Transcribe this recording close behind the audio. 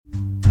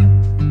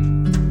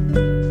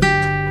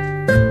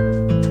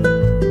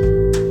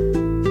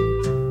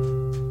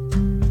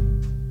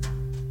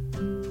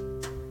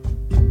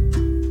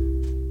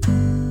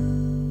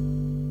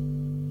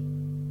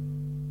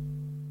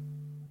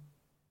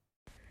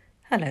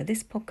Hello,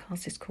 this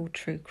podcast is called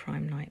True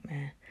Crime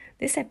Nightmare.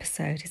 This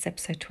episode is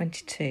episode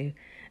 22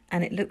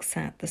 and it looks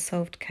at the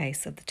solved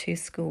case of the two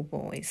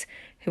schoolboys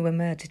who were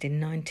murdered in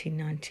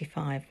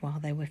 1995 while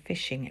they were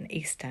fishing in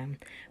Eastham,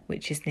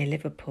 which is near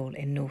Liverpool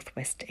in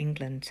northwest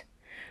England.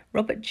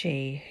 Robert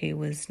G., who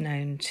was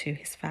known to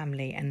his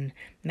family and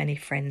many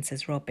friends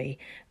as Robbie,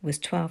 was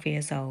 12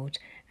 years old,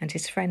 and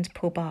his friend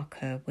Paul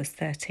Barker was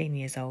 13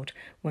 years old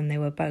when they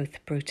were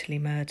both brutally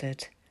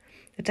murdered.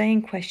 The day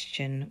in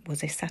question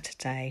was a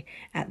Saturday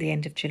at the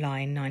end of July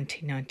in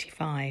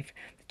 1995.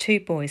 The two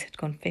boys had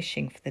gone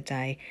fishing for the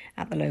day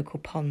at the local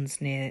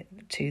ponds near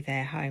to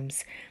their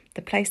homes.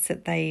 The place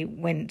that they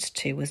went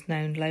to was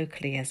known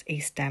locally as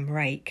Eastham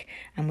Rake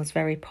and was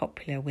very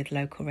popular with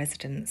local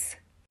residents.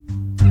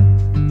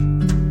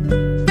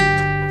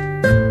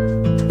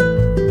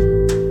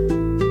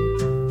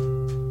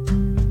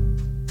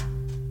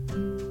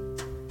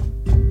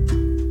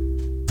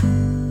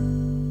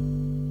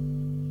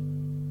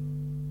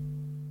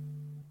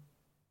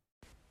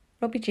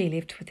 Robbie G.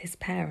 lived with his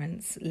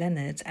parents,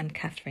 Leonard and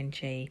Catherine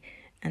G.,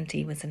 and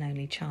he was an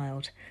only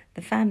child.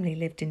 The family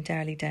lived in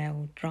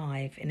Darleydale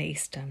Drive in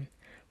Eastham.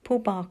 Paul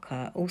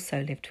Barker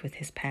also lived with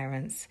his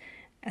parents,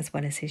 as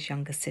well as his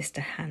younger sister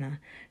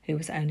Hannah, who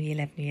was only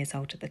 11 years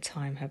old at the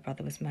time her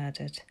brother was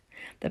murdered.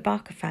 The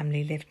Barker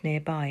family lived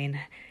nearby in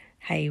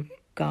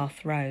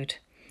Haygarth Road.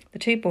 The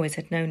two boys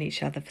had known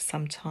each other for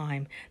some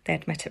time. They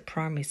had met at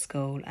primary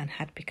school and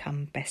had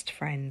become best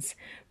friends.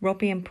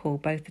 Robbie and Paul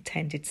both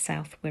attended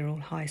South Wirral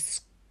High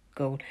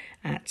School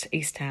at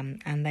Eastham,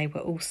 and they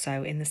were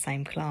also in the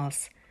same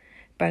class.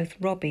 Both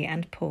Robbie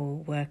and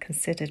Paul were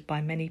considered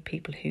by many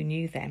people who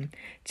knew them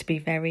to be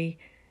very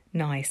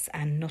nice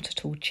and not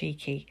at all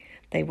cheeky.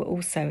 They were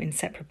also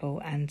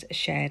inseparable and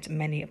shared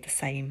many of the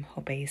same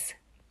hobbies.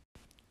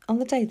 On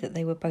the day that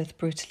they were both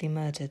brutally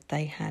murdered,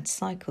 they had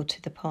cycled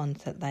to the pond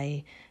that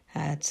they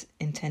had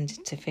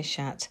intended to fish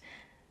at.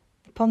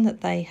 The pond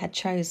that they had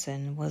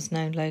chosen was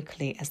known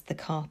locally as the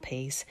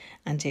Carpies,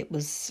 and it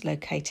was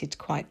located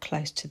quite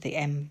close to the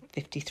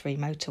M53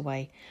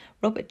 motorway.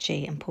 Robert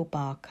G. and Paul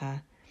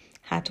Barker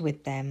had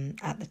with them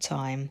at the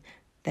time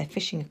their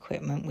fishing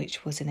equipment,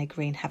 which was in a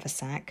green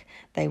haversack.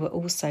 They were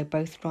also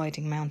both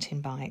riding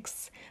mountain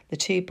bikes. The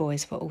two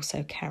boys were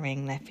also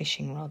carrying their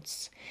fishing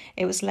rods.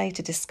 It was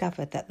later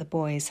discovered that the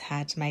boys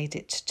had made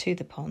it to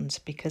the pond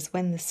because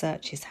when the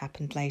searches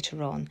happened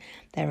later on,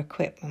 their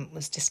equipment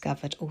was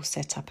discovered all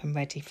set up and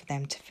ready for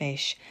them to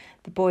fish.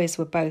 The boys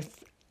were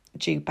both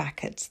due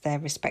back at their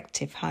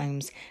respective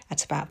homes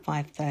at about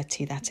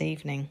 5:30 that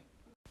evening.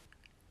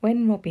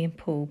 When Robbie and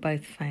Paul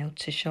both failed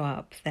to show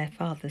up, their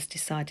fathers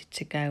decided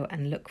to go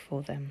and look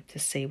for them to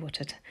see what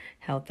had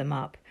held them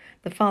up.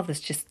 The fathers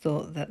just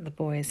thought that the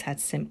boys had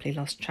simply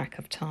lost track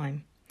of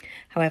time.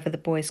 However, the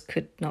boys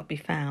could not be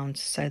found,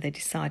 so they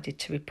decided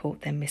to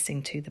report them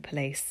missing to the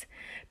police.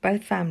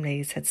 Both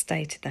families had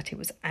stated that it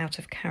was out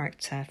of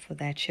character for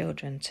their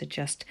children to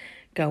just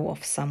go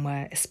off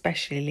somewhere,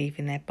 especially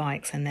leaving their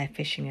bikes and their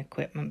fishing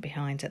equipment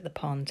behind at the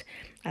pond,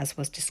 as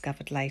was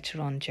discovered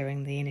later on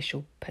during the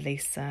initial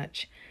police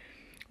search.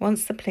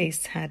 Once the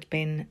police had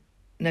been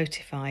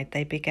notified,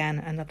 they began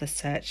another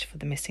search for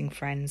the missing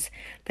friends.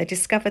 They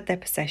discovered their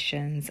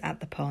possessions at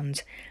the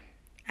pond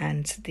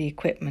and the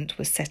equipment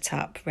was set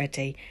up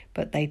ready,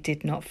 but they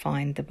did not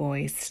find the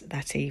boys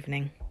that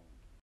evening.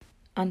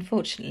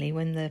 Unfortunately,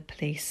 when the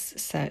police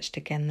searched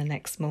again the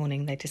next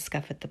morning, they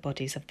discovered the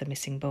bodies of the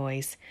missing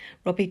boys.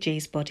 Robbie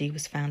G's body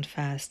was found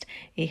first.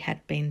 He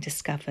had been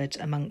discovered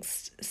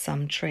amongst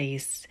some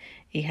trees.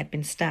 He had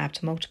been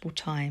stabbed multiple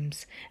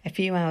times. A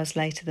few hours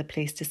later, the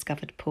police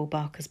discovered Paul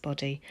Barker's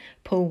body.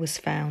 Paul was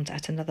found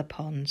at another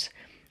pond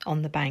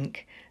on the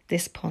bank.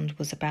 This pond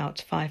was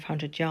about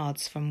 500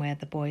 yards from where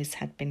the boys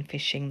had been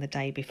fishing the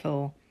day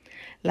before.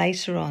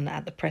 Later on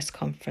at the press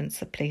conference,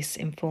 the police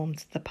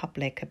informed the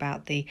public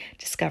about the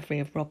discovery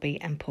of Robbie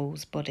and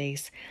Paul's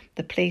bodies.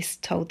 The police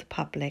told the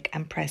public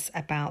and press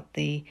about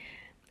the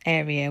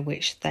area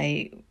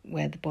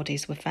where the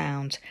bodies were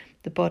found.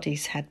 The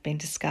bodies had been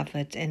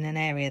discovered in an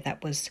area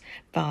that was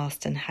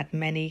vast and had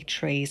many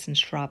trees and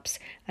shrubs,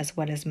 as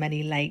well as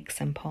many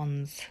lakes and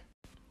ponds.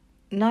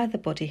 Neither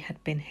body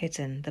had been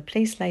hidden. The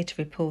police later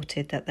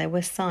reported that there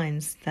were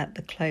signs that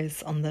the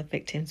clothes on the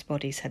victims'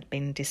 bodies had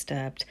been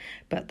disturbed,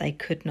 but they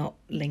could not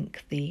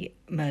link the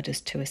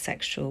murders to a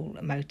sexual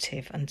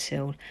motive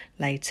until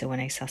later when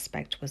a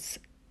suspect was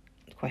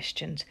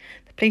questioned.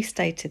 The police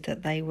stated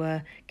that they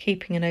were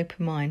keeping an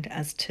open mind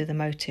as to the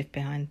motive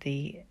behind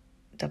the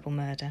double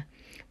murder.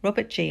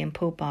 Robert G. and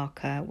Paul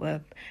Barker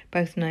were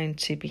both known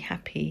to be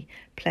happy,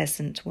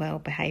 pleasant,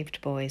 well-behaved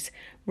boys.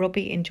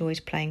 Robbie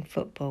enjoyed playing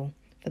football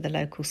for the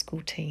local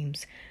school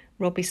teams.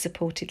 Robbie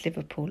supported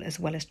Liverpool as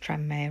well as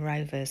Tranmere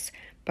Rovers,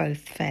 both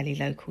fairly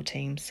local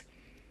teams.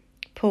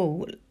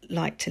 Paul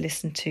liked to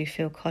listen to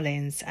Phil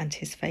Collins and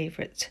his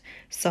favourite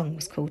song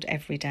was called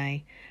Every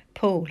Day.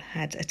 Paul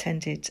had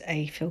attended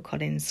a Phil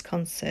Collins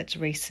concert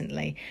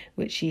recently,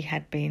 which he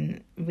had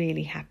been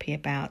really happy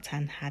about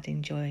and had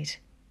enjoyed.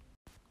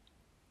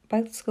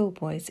 Both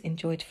schoolboys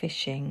enjoyed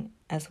fishing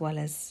as well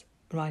as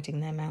riding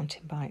their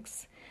mountain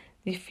bikes.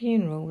 The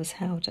funeral was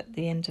held at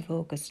the end of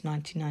August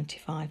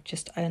 1995,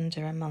 just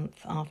under a month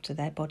after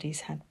their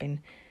bodies had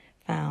been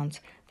found.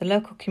 The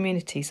local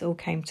communities all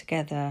came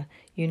together,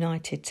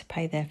 united, to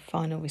pay their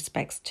final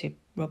respects to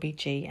Robbie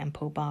G and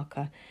Paul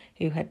Barker,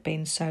 who had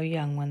been so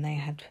young when they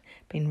had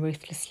been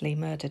ruthlessly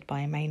murdered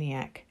by a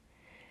maniac.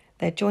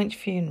 Their joint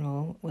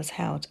funeral was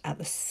held at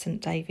the St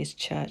David's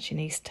Church in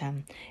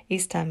Eastham.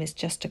 Eastham is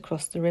just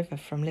across the river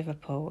from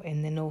Liverpool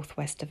in the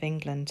northwest of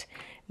England.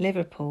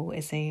 Liverpool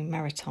is a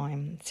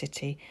maritime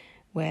city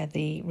where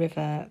the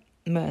River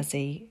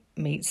Mersey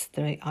meets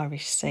the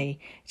Irish Sea.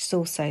 It's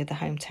also the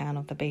hometown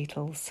of the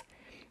Beatles.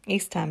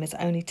 Eastham is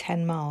only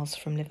 10 miles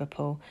from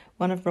Liverpool.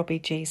 One of Robbie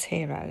G's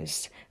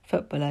heroes,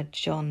 footballer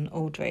John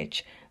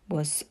Aldridge,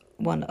 was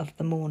one of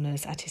the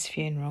mourners at his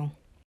funeral.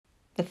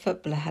 The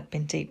footballer had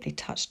been deeply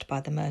touched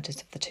by the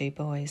murders of the two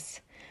boys.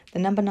 The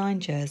number 9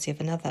 jersey of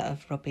another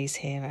of Robbie's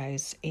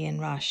heroes, Ian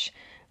Rush,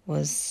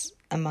 was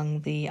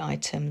among the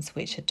items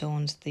which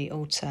adorned the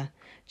altar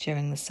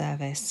during the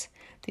service.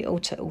 The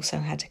altar also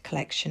had a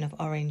collection of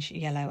orange,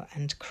 yellow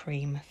and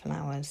cream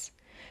flowers.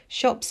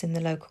 Shops in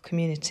the local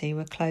community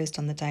were closed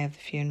on the day of the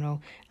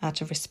funeral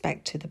out of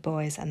respect to the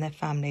boys and their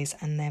families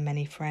and their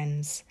many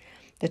friends.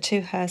 The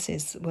two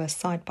hearses were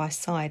side by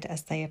side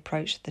as they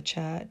approached the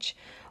church.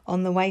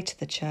 On the way to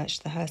the church,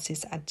 the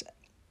hearses had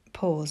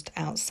paused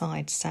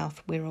outside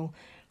South Wirral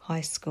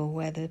High School,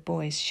 where the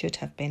boys should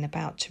have been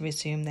about to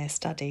resume their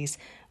studies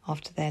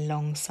after their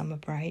long summer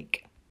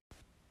break.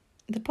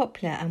 The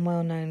popular and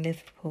well-known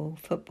Liverpool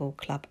Football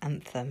Club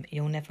anthem,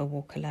 You'll Never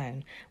Walk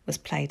Alone, was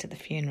played at the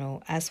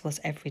funeral, as was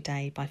Every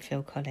Day by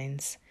Phil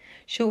Collins.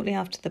 Shortly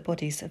after the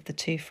bodies of the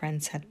two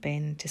friends had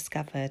been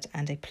discovered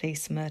and a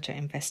police murder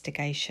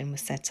investigation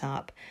was set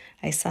up,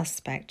 a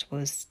suspect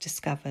was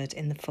discovered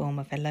in the form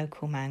of a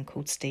local man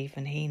called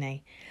Stephen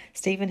Heaney.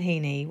 Stephen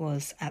Heaney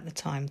was at the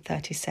time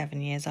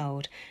 37 years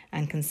old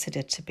and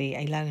considered to be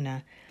a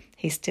loner.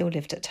 He still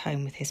lived at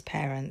home with his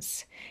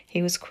parents.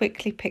 He was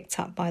quickly picked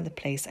up by the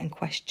police and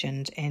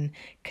questioned in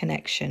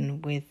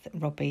connection with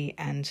Robbie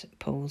and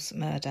Paul's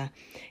murder.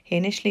 He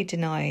initially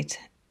denied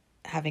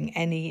having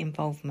any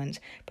involvement,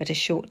 but a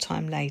short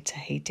time later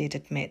he did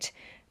admit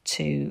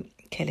to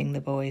killing the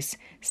boys.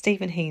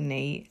 Stephen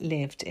Heaney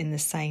lived in the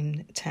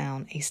same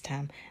town,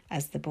 Eastham,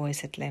 as the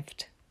boys had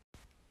lived.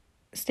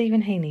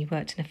 Stephen Heaney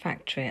worked in a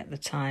factory at the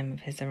time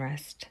of his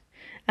arrest.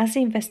 As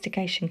the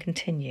investigation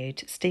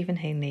continued, Stephen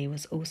Heaney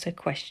was also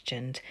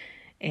questioned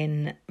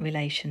in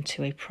relation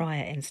to a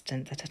prior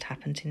incident that had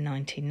happened in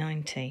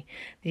 1990.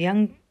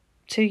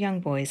 Two young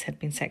boys had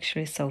been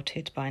sexually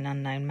assaulted by an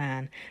unknown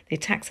man. The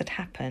attacks had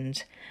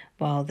happened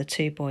while the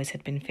two boys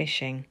had been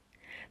fishing.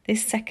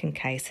 This second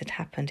case had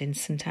happened in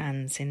St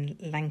Anne's in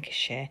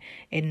Lancashire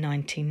in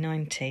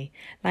 1990.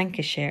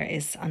 Lancashire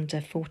is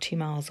under 40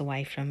 miles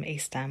away from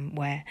Eastham,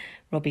 where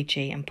Robbie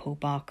G and Paul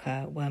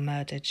Barker were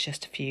murdered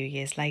just a few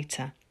years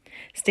later.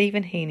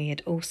 Stephen Heaney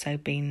had also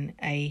been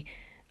an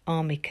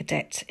army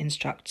cadet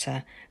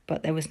instructor,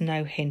 but there was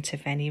no hint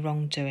of any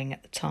wrongdoing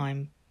at the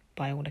time,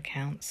 by all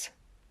accounts.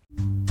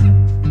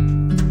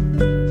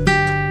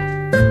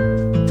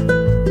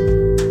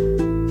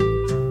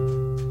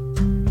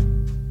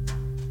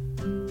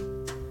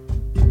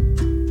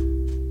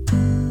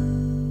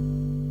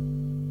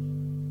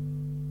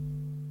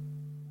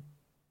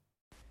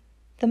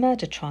 The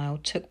murder trial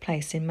took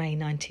place in May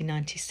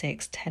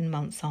 1996, 10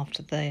 months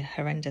after the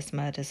horrendous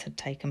murders had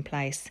taken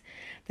place.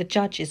 The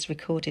judge is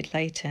recorded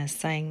later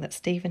saying that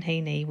Stephen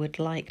Heaney would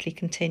likely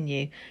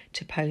continue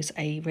to pose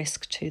a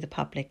risk to the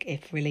public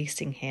if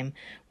releasing him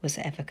was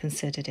ever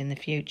considered in the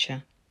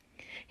future.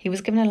 He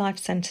was given a life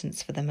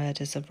sentence for the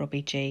murders of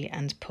Robbie G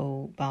and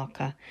Paul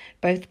Barker.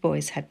 Both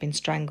boys had been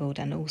strangled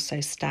and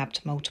also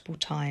stabbed multiple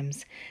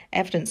times.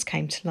 Evidence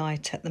came to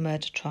light at the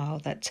murder trial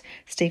that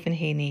Stephen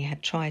Heaney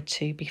had tried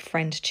to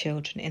befriend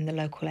children in the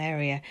local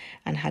area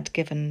and had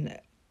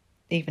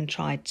even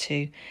tried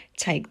to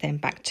take them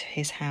back to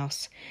his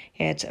house.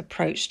 He had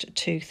approached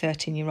two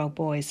 13-year-old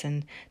boys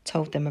and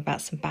told them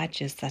about some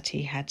badgers that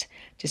he had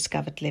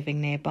discovered living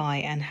nearby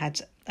and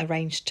had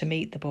arranged to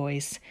meet the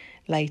boys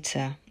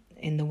later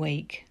in the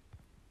week.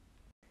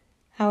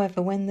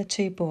 However, when the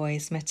two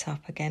boys met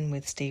up again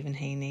with Stephen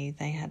Heaney,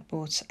 they had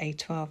brought a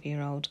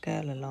 12-year-old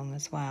girl along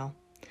as well.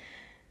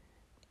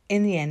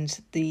 In the end,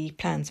 the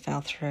plans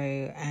fell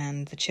through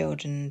and the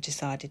children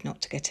decided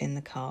not to get in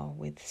the car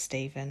with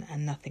Stephen,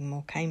 and nothing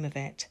more came of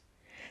it.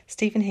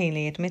 Stephen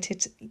Heaney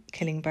admitted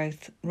killing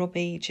both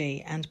Robbie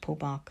G and Paul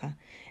Barker.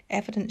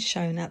 Evidence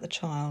shown at the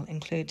trial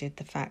included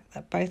the fact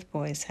that both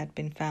boys had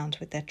been found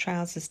with their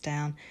trousers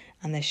down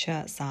and their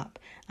shirts up,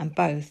 and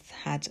both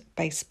had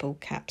baseball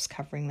caps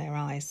covering their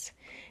eyes.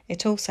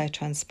 It also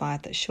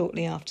transpired that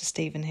shortly after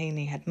Stephen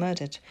Heaney had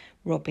murdered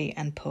Robbie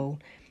and Paul,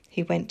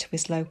 he went to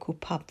his local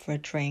pub for a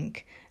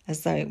drink,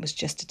 as though it was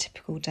just a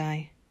typical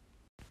day.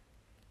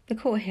 The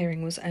court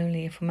hearing was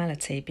only a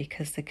formality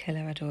because the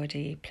killer had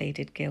already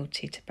pleaded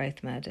guilty to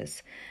both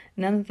murders.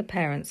 None of the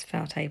parents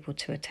felt able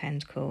to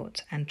attend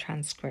court, and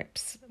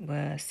transcripts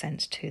were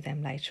sent to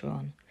them later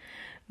on.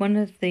 One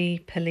of the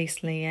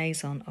police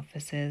liaison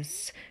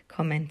officers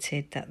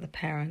commented that the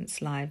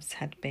parents' lives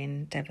had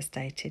been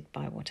devastated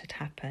by what had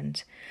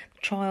happened.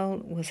 The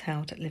trial was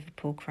held at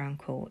Liverpool Crown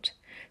Court.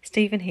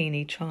 Stephen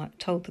Heaney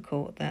told the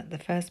court that the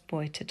first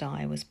boy to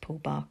die was Paul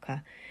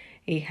Barker.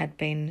 He had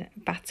been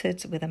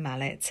battered with a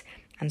mallet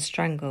and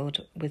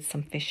strangled with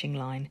some fishing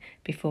line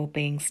before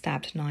being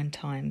stabbed 9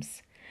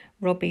 times.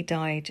 Robbie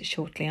died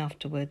shortly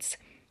afterwards.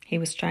 He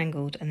was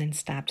strangled and then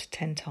stabbed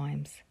 10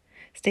 times.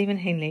 Stephen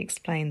Heaney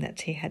explained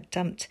that he had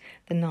dumped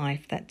the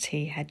knife that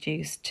he had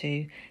used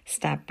to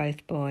stab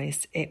both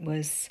boys. It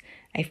was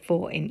a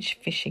 4-inch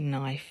fishing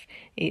knife.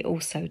 He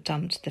also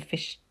dumped the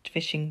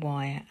fishing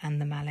wire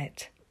and the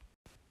mallet.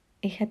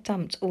 He had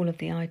dumped all of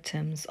the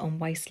items on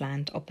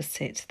wasteland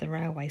opposite the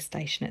railway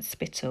station at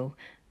Spittal,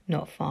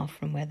 not far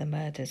from where the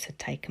murders had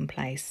taken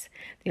place.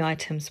 The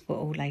items were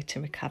all later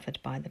recovered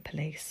by the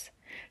police.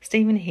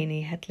 Stephen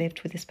Heaney had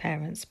lived with his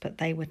parents, but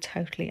they were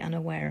totally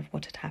unaware of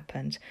what had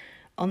happened.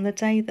 On the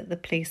day that the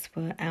police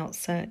were out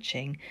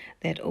searching,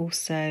 they had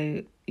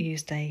also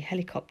used a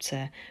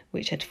helicopter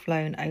which had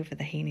flown over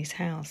the Heaney's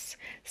house.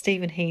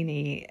 Stephen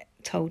Heaney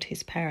told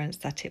his parents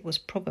that it was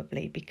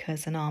probably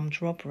because an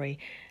armed robbery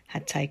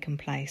had taken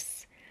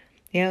place.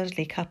 The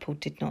elderly couple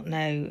did not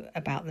know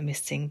about the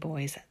missing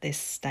boys at this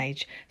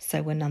stage,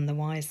 so were none the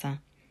wiser.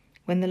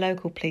 When the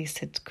local police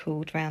had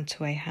called round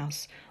to a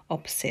house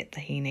opposite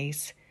the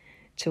Heaneys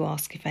to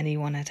ask if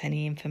anyone had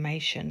any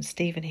information,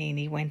 Stephen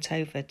Heaney went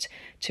over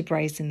to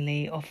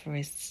brazenly offer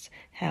his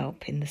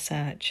help in the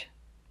search.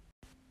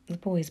 The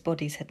boys'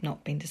 bodies had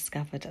not been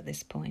discovered at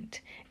this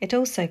point. It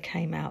also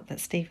came out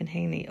that Stephen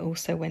Heaney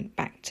also went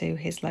back to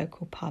his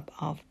local pub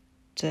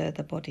after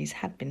the bodies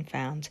had been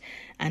found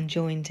and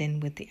joined in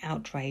with the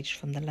outrage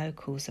from the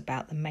locals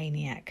about the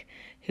maniac,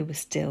 who was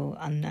still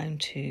unknown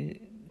to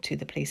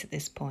the police at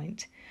this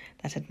point,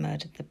 that had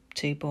murdered the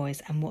 2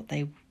 boys and what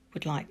they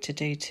would like to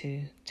do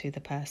to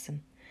the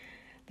person.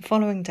 The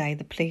following day,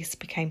 the police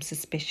became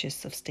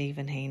suspicious of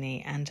Stephen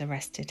Heaney and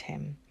arrested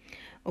him.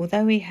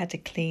 Although he had a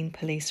clean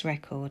police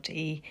record,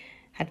 he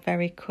had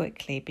very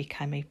quickly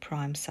become a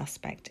prime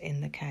suspect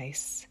in the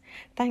case.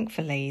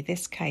 Thankfully,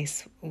 this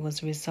case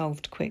was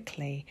resolved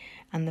quickly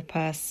and the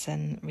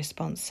person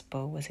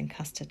responsible was in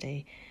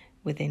custody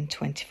within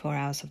 24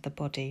 hours of the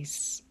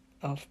bodies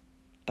of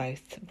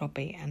both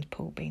Robbie and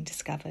Paul being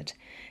discovered.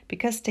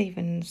 Because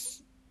Stephen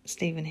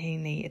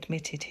Heaney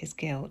admitted his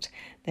guilt,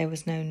 there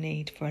was no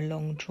need for a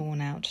long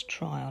drawn-out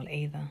trial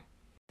either.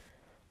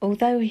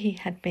 Although he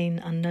had been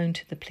unknown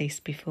to the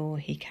police before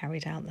he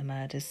carried out the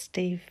murders,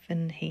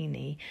 Stephen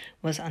Heaney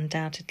was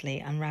undoubtedly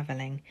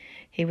unravelling.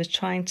 He was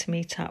trying to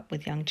meet up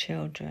with young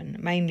children,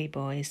 mainly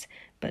boys,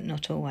 but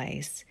not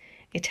always.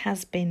 It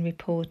has been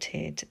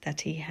reported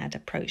that he had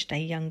approached a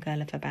young girl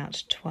of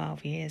about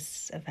 12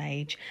 years of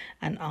age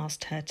and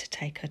asked her to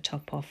take her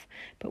top off,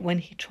 but when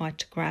he tried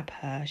to grab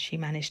her, she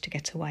managed to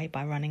get away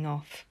by running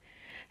off.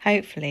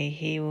 Hopefully,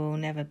 he will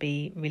never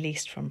be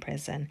released from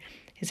prison.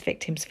 His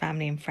victims'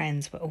 family and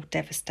friends were all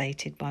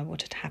devastated by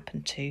what had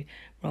happened to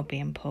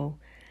Robbie and Paul.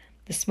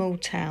 The small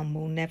town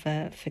will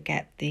never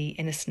forget the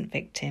innocent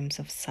victims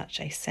of such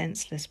a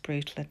senseless,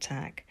 brutal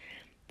attack.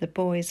 The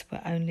boys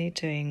were only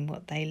doing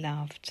what they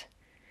loved.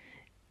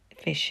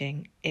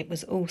 Fishing. It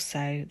was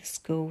also the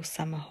school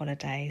summer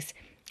holidays,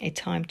 a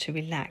time to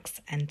relax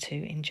and to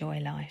enjoy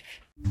life.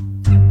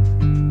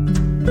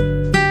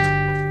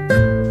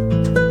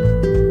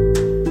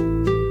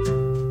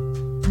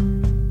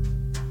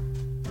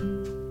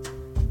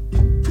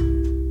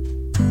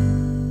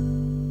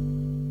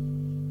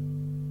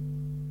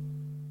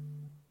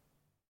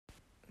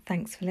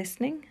 Thanks for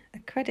listening. The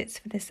credits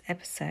for this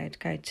episode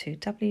go to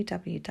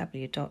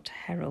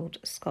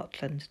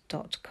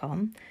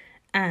www.heraldscotland.com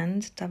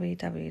and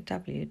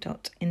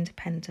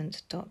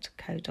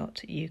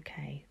www.independent.co.uk.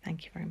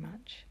 Thank you very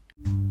much.